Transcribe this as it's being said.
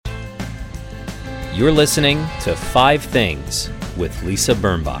You're listening to Five Things with Lisa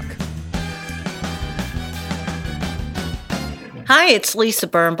Birnbach. Hi, it's Lisa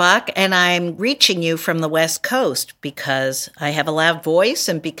Birnbach, and I'm reaching you from the West Coast because I have a loud voice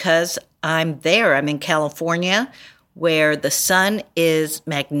and because I'm there. I'm in California, where the sun is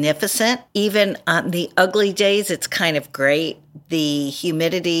magnificent. Even on the ugly days, it's kind of great. The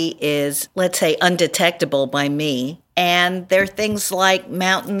humidity is, let's say, undetectable by me. And there are things like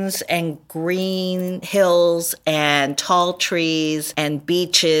mountains and green hills and tall trees and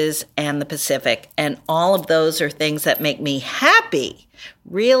beaches and the Pacific. And all of those are things that make me happy,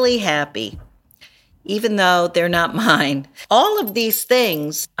 really happy, even though they're not mine. All of these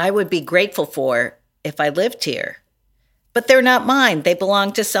things I would be grateful for if I lived here. But they're not mine. They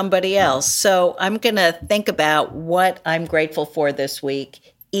belong to somebody else. So I'm going to think about what I'm grateful for this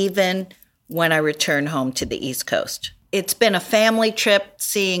week, even when I return home to the East Coast. It's been a family trip,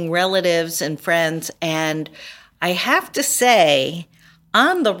 seeing relatives and friends, and I have to say,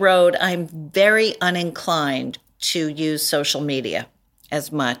 on the road, I'm very uninclined to use social media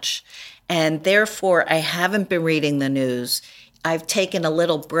as much, and therefore I haven't been reading the news. I've taken a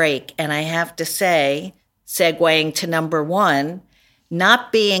little break, and I have to say, segueing to number one,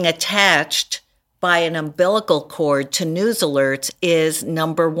 not being attached by an umbilical cord to news alerts is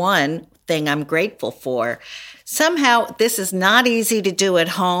number one thing I'm grateful for. Somehow, this is not easy to do at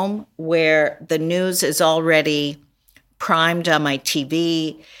home where the news is already primed on my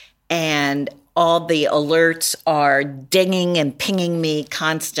TV and all the alerts are dinging and pinging me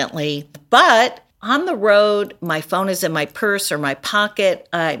constantly. But on the road, my phone is in my purse or my pocket.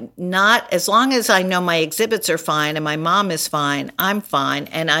 As long as I know my exhibits are fine and my mom is fine, I'm fine,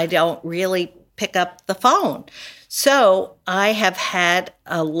 and I don't really pick up the phone. So I have had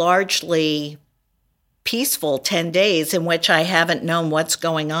a largely peaceful 10 days in which I haven't known what's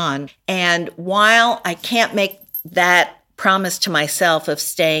going on. And while I can't make that promise to myself of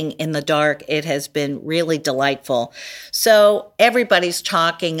staying in the dark, it has been really delightful. So everybody's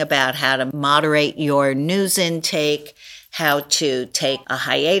talking about how to moderate your news intake, how to take a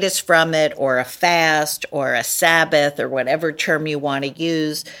hiatus from it, or a fast, or a Sabbath, or whatever term you want to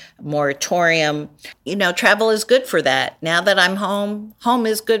use, moratorium. Travel is good for that. Now that I'm home, home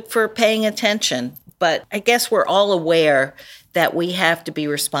is good for paying attention. But I guess we're all aware that we have to be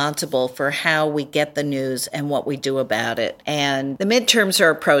responsible for how we get the news and what we do about it. And the midterms are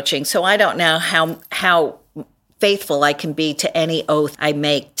approaching, so I don't know how faithful I can be to any oath I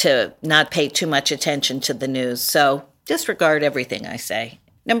make to not pay too much attention to the news. So disregard everything I say.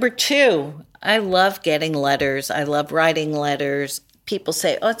 Number two, I love getting letters. I love writing letters. People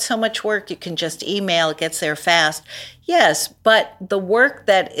say, oh, it's so much work. You can just email. It gets there fast. Yes, but the work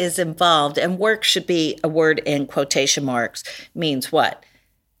that is involved, and work should be a word in quotation marks, means what?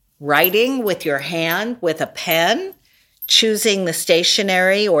 Writing with your hand, with a pen, choosing the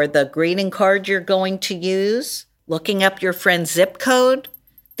stationery or the greeting card you're going to use, looking up your friend's zip code.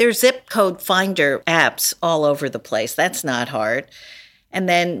 There's zip code finder apps all over the place. That's not hard. And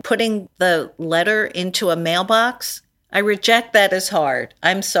then putting the letter into a mailbox. I reject that as hard.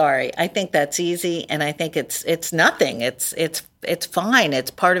 I'm sorry. I think that's easy, and I think it's nothing. It's fine.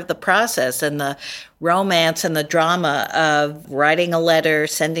 It's part of the process and the romance and the drama of writing a letter,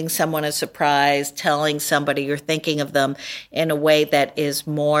 sending someone a surprise, telling somebody you're thinking of them in a way that is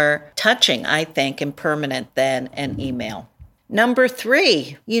more touching, I think, and permanent than an email. Number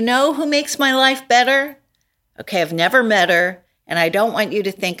three, you know who makes my life better? Okay, I've never met her, and I don't want you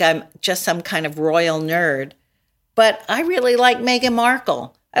to think I'm just some kind of royal nerd. But I really like Meghan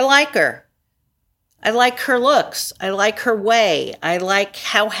Markle. I like her. I like her looks. I like her way. I like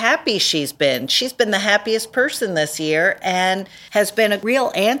how happy she's been. She's been the happiest person this year and has been a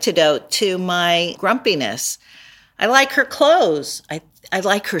real antidote to my grumpiness. I like her clothes. I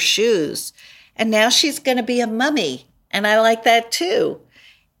like her shoes. And now she's going to be a mummy, and I like that too.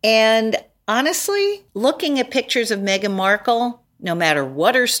 And honestly, looking at pictures of Meghan Markle, no matter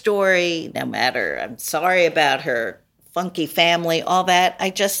what her story, I'm sorry about her funky family, all that, I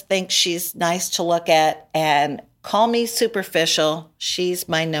just think she's nice to look at, and call me superficial. She's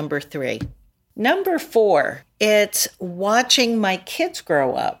my number three. Number four, it's watching my kids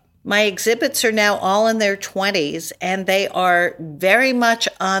grow up. My exhibits are now all in their 20s, and they are very much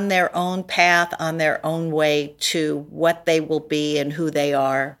on their own path, on their own way to what they will be and who they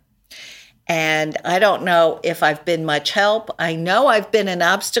are. And I don't know if I've been much help. I know I've been an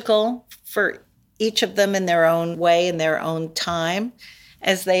obstacle for each of them in their own way, in their own time,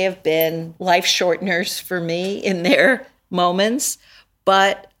 as they have been life shorteners for me in their moments.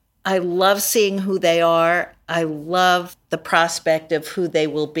 But I love seeing who they are. I love the prospect of who they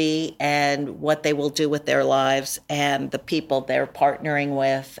will be and what they will do with their lives and the people they're partnering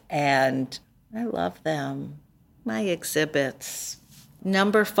with. And I love them. My exhibits.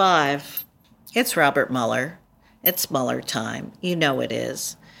 Number 5, it's Robert Mueller. It's Mueller time. You know it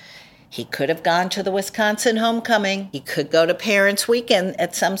is. He could have gone to the Wisconsin homecoming. He could go to Parents' Weekend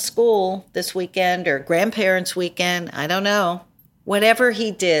at some school this weekend or Grandparents' Weekend. I don't know. Whatever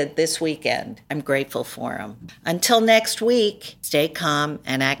he did this weekend, I'm grateful for him. Until next week, stay calm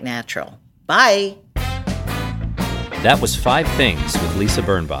and act natural. Bye. That was 5 Things with Lisa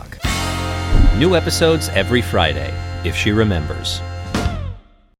Birnbach. New episodes every Friday, if she remembers.